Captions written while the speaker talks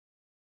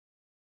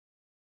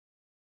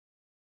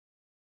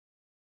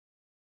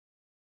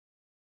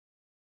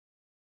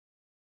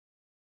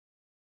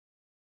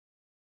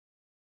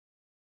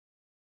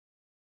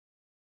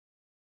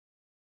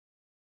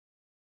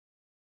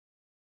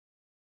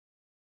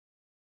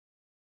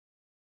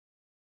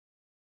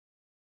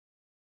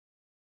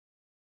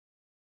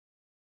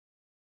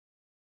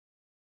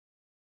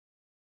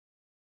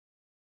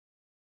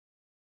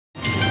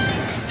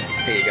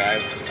Hey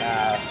guys,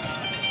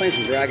 playing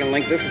some Dragon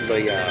Link. This is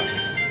the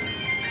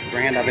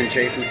grand I've been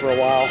chasing for a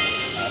while.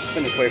 It's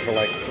been this way for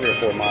like 3 or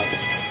 4 months.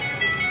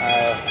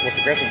 With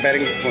aggressive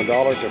betting from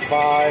 $1 to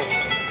 $5,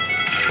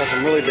 saw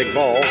some really big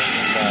balls.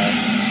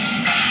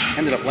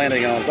 Ended up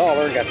landing on $1.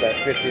 Got that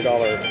 $50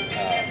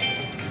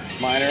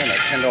 minor and a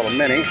 $10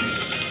 mini.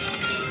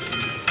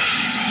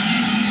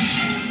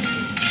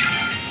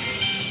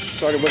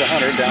 Started with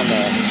 100 down to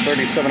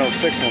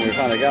 37.06 when we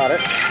finally got it.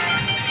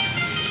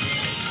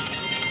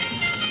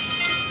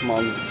 Come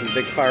on, some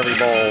big fiery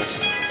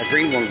balls. A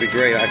green one would be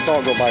great. I saw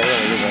it go by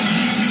earlier, but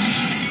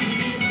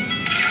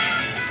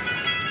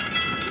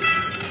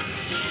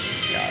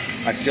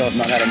yeah, I still have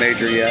not had a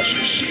major yet.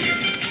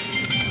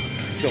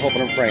 Still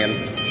hoping and praying.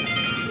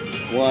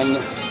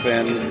 One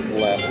spin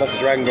left. Let the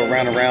dragon go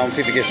round and round.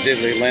 See if it gets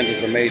dizzy. It lands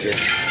as a major.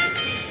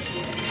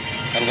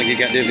 I don't think he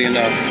got dizzy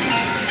enough.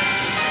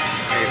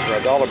 Hey, for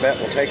 $1 bet,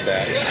 we'll take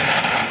that.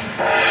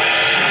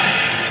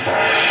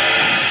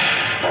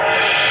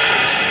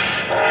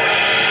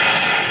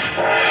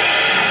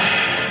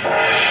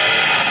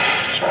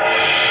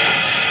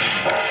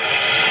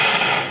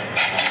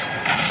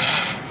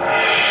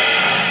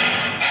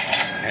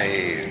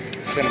 Hey,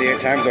 78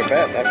 times our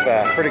bet.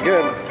 That's pretty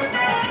good.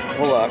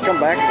 We'll come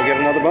back. We'll get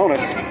another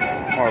bonus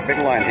or a big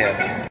line hit.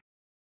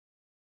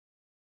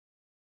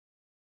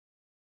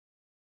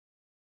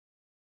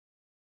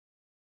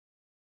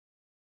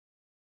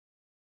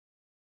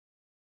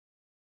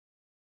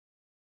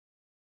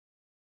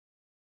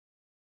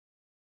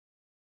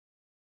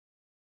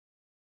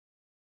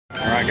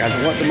 Alright guys,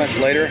 it wasn't too much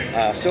later.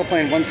 Still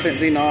playing 1 cent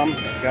denom.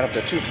 Got up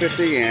to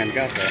 250 and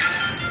got the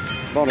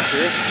bonus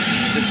here.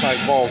 Good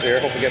sized balls here.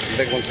 Hope we get some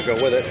big ones to go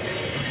with it. I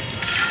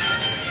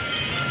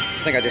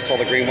think I just saw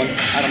the green one.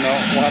 I don't know.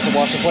 We'll have to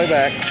watch the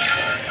playback.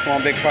 Come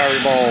on, big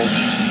fiery balls.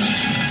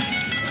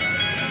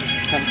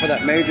 Hunting for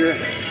that major.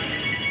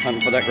 Hunting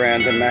for that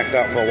grand. Been maxed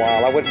out for a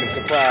while. I wouldn't be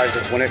surprised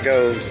if when it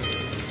goes,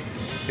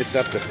 it's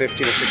up to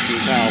 15 or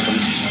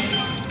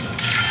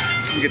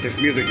 16,000. Let's get this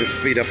music just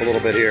speed up a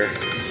little bit here.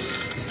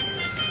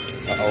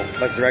 Uh-oh,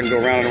 let the dragon go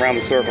around and around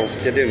the circles.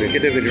 Get dizzy,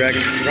 dragon.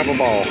 Drop a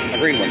ball, a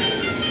green one.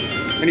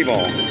 Mini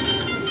ball.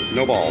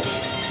 No balls.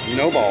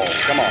 No balls.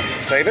 Come on,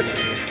 save it.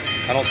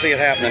 I don't see it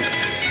happening.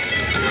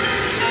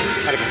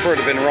 I'd have preferred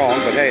to have been wrong,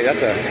 but hey,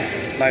 that's a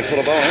nice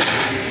little bonus.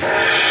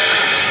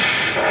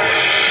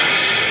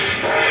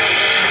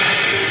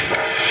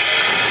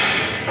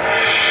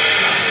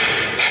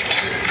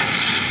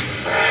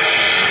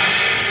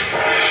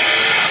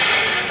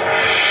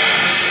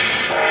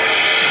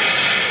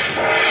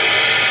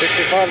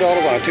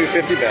 $65 on a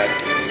 250 bet.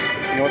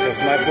 You know what, this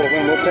nice little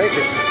win, we'll take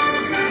it.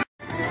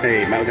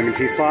 Hey, Matt with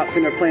M&T Slots,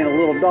 sitting there playing a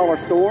little dollar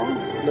storm.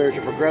 There's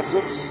your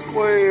progressives.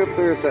 Way up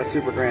there's that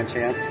super grand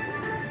chance.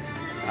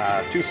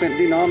 2 cent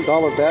denom,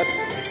 $1 bet.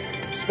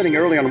 Spinning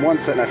early on 1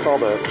 cent and I saw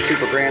the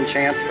super grand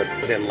chance, but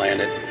didn't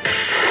land it.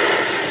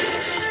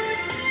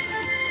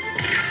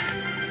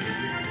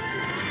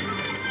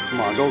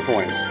 Come on, gold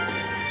coins.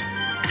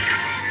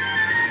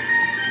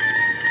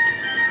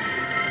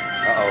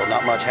 Uh-oh,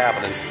 not much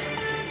happening.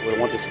 We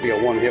want this to be a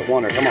one-hit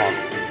wonder. Come on.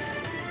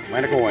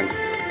 Land a coin.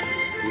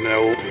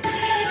 No.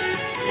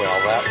 Well,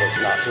 that was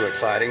not too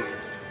exciting.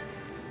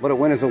 But a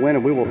win is a win,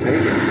 and we will take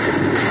it.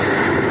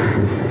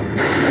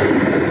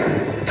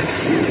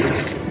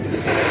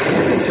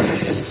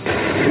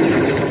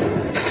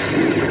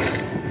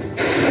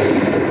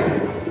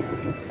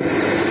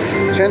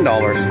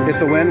 $10.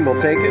 It's a win. We'll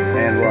take it,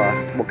 and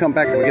we'll come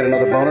back and we'll get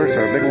another bonus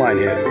or a big line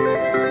hit.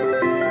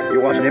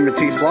 You're watching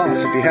M&T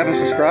Slots. If you haven't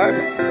subscribed,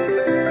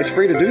 it's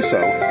free to do so.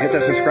 Hit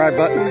that subscribe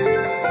button,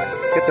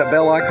 hit that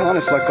bell icon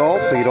and select all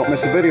so you don't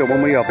miss a video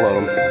when we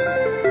upload them.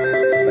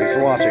 Thanks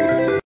for watching.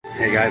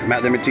 Hey guys,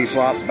 Matt with M&T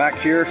Slots back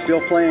here, still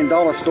playing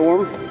Dollar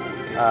Storm.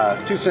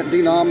 2 cent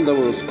denom,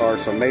 those are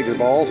some major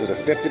balls. There's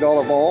a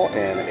 $50 ball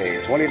and a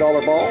 $20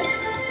 ball.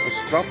 Let's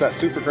drop that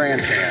super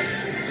grand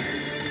chance.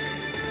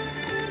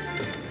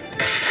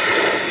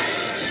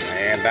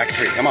 And back to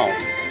 3, come on.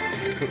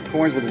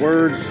 Coins with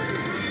words.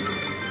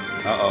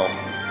 Uh-oh.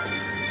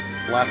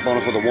 Last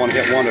bonus with a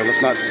one-hit wonder.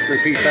 Let's not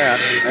repeat that.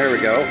 There we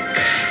go.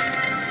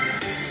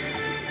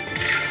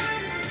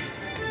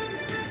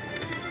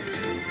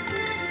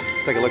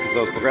 Let's take a look at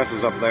those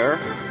progressives up there.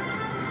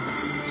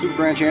 Super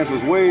grand chance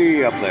is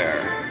way up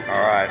there.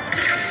 All right.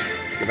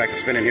 Let's get back to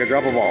spinning here.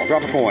 Drop a ball.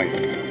 Drop a coin.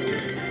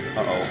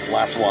 Uh-oh.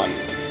 Last one.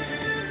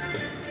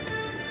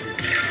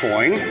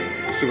 Coin.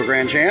 Super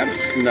grand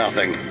chance.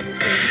 Nothing.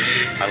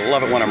 I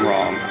love it when I'm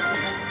wrong.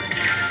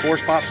 4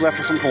 spots left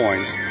for some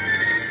coins.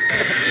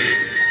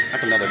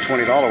 That's another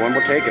 $20 one.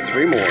 We'll take it.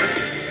 3 more.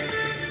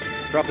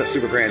 Drop that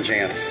super grand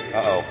chance.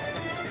 Uh-oh.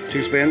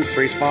 2 spins,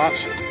 3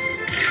 spots.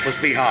 Let's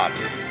be hot.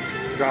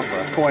 Drop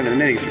a coin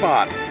in any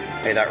spot.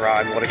 Hey, that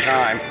ride, what a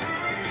time.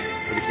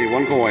 We just need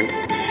 1 coin.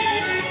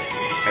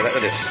 Hey,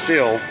 that is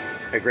still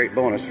a great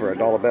bonus for a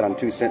 $1 bet on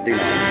 2 cent denom.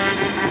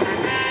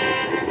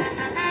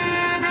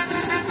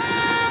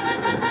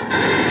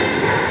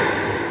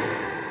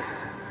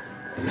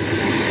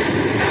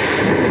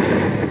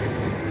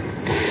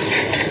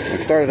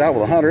 started out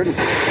with 100. We're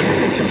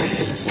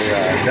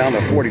down to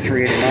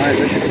 43.89.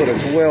 This should put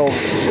us well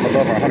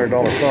above our $100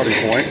 starting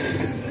point.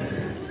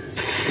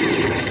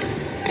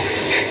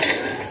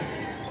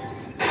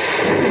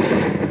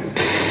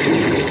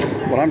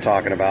 What I'm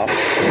talking about.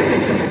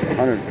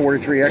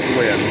 143x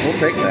win. We'll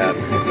take that.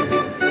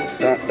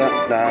 Dun,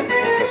 dun, dun.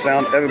 The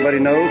sound everybody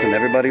knows and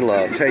everybody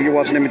loves. Hey, you're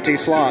watching M&T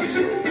Slots.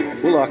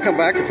 We'll come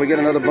back if we get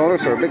another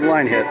bonus or a big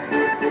line hit.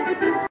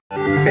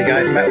 Hey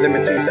guys, Matt with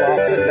M&T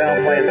Slots, sitting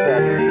down playing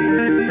some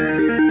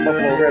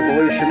Buffalo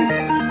Resolution.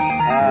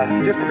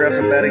 Just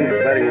progressive betting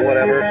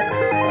whatever.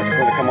 I just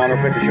want to come on real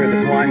quick to show you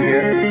this line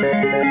hit.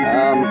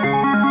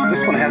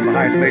 This one has the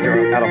highest major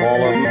out of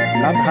all of them.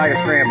 Not the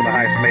highest grand, but the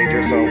highest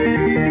major. So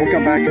we'll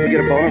come back if we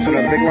get a bonus or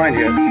another big line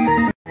hit.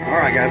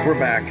 Alright guys, we're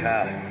back.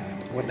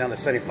 Went down to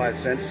 75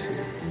 cents.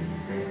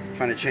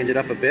 Trying to change it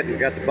up a bit, and we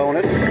got the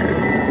bonus.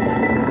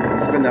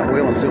 Spin that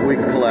wheel and see what we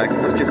can collect.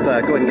 Let's just go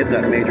ahead and get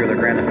that major, the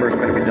grand, the first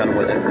bet, and be done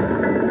with it.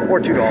 Or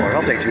 $2.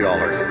 I'll take $2.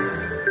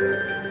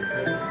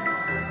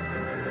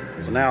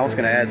 So now it's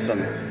going to add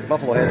some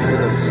buffalo heads to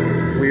those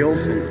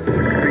wheels and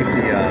increase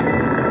the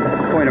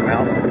coin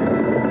amount.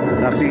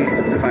 Now see,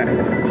 if I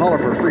holler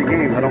for free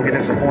games, I don't get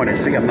disappointed.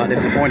 See, I'm not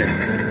disappointed.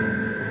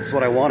 That's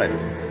what I wanted.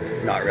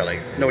 Not really.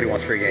 Nobody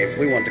wants free games.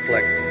 We want to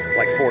collect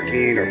like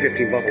 14 or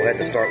 15 buffalo head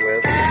to start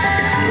with.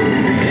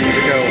 Here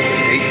we go.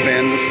 8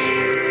 spins.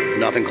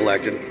 Nothing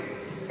collected.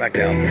 Back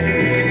down.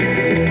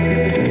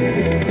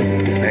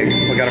 Hey,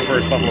 we got our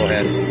first buffalo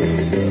head.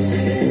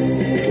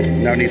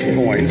 Now we need some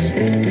coins.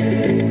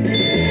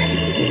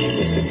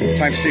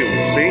 Times 2.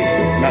 See?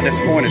 Not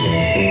disappointed.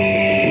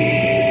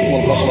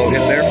 Little buffalo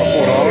hit there for $4.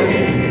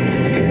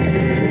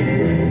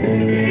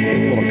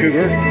 Little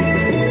cougar.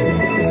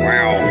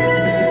 Wow.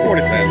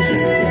 40 cents.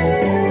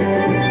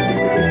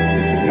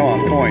 Come on,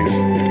 coins.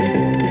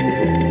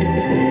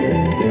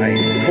 Hey,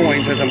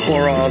 coins as in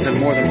plural, as in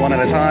more than one at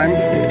a time.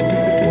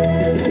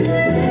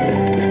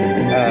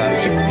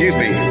 Excuse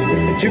me.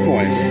 2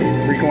 coins.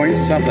 3 coins,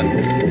 something.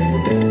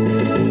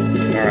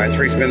 Alright,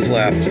 3 spins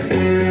left.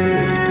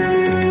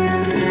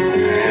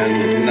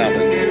 And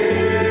nothing.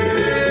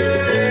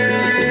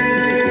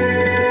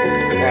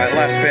 Alright,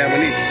 last spin. We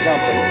need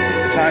something.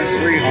 Times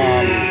 3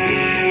 on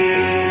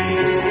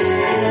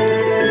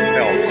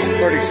Elks.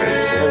 30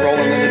 cents. We're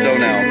rolling in the dough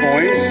now.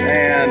 Coins,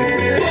 and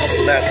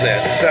that's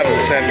it.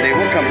 770.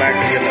 We'll come back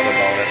to get another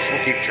bonus.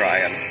 We'll keep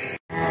trying.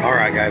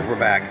 Alright guys, we're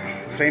back.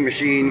 Same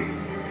machine.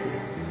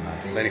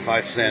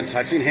 75 cents.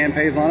 I've seen hand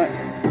pays on it.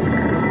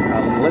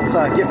 Let's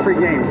get free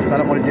games because I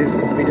don't want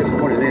to be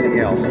disappointed in anything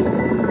else.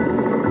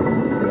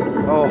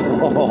 Oh,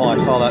 I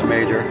saw that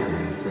major.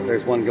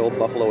 There's one gold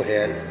buffalo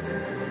head.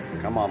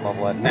 Come on,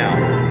 buffalo head. Now.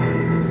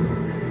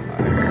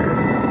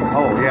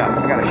 Oh,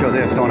 yeah. I got to show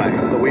this, don't I?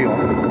 The wheel.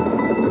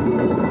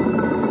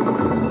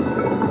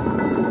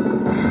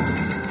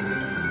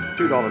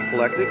 $2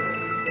 collected.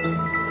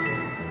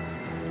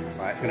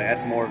 All right, it's going to add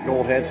some more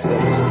gold heads to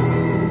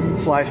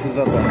those slices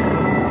of the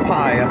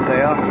pie up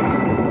there.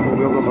 The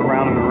wheel goes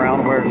around and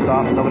around where it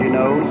stops, nobody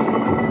knows.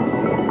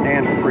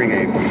 And free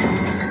games.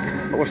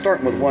 But we're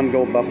starting with 1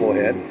 gold buffalo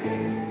head.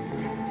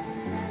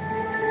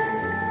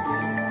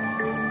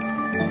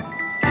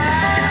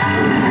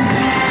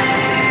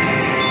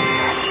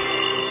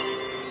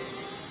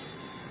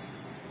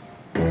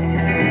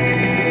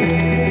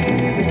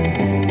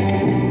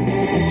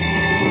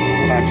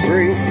 Times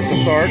 3 to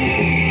start.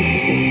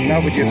 Now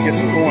we just get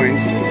some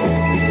coins.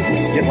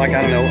 Get like,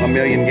 I don't know, 1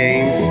 million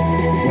games.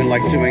 Win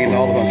like $2 million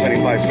on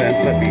 75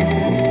 cents. That'd be,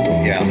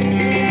 yeah,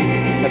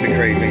 that'd be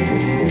crazy.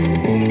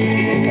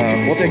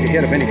 We'll take a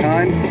hit of any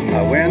kind.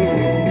 Win,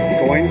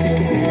 coins.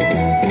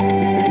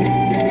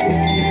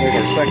 There's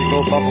our second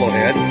gold buffalo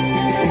head.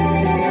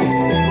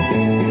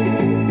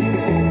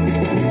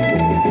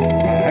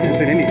 I haven't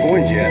seen any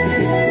coins yet.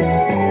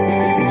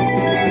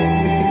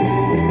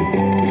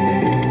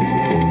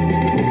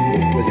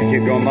 Let you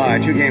keep going by.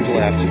 2 games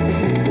left.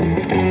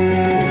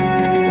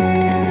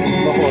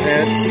 Buffalo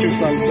head, 2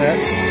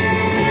 sunsets.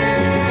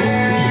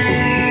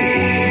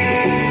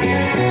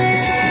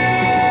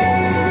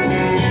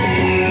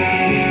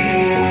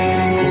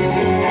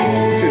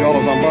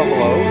 $2 on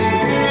buffaloes.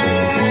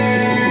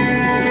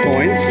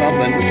 Coins,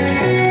 something.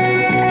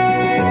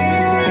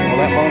 Well,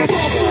 that bonus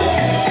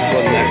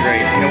wasn't that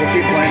great. You know, we'll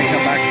keep playing and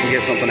come back and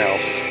get something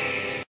else.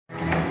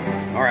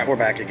 All right, we're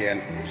back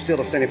again. Still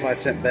a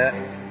 75-cent bet,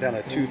 down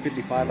to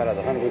 255 out of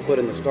the 100 we put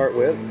in to start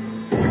with.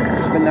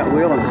 Spin that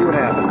wheel and see what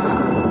happens.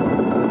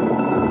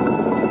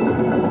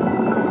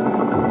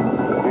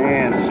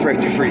 And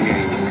straight to free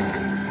games.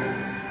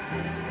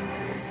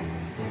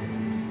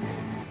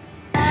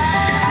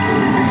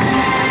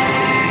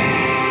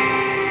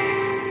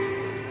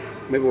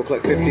 Maybe we'll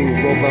collect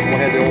 15 gold buffalo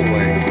head the old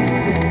way.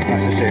 I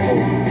should say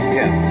old,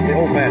 yeah, the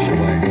old-fashioned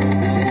way.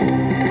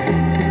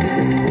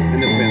 In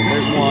the spin,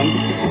 there's 1.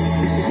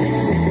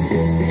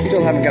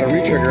 Still haven't got a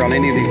retrigger on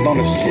any of these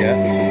bonuses yet.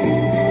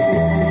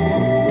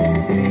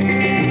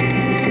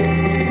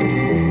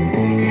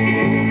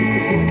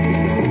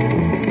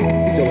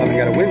 Still haven't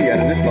got a win yet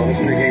in this bonus.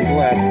 3 games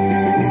left.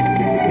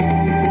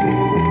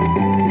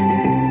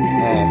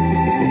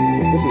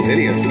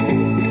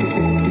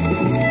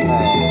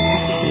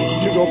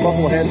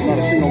 heads, not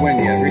a single win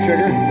yet.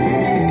 Retrigger?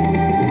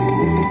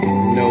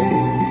 Nope.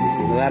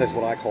 Now that is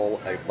what I call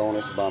a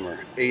bonus bummer.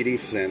 80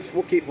 cents.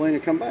 We'll keep playing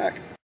and come back.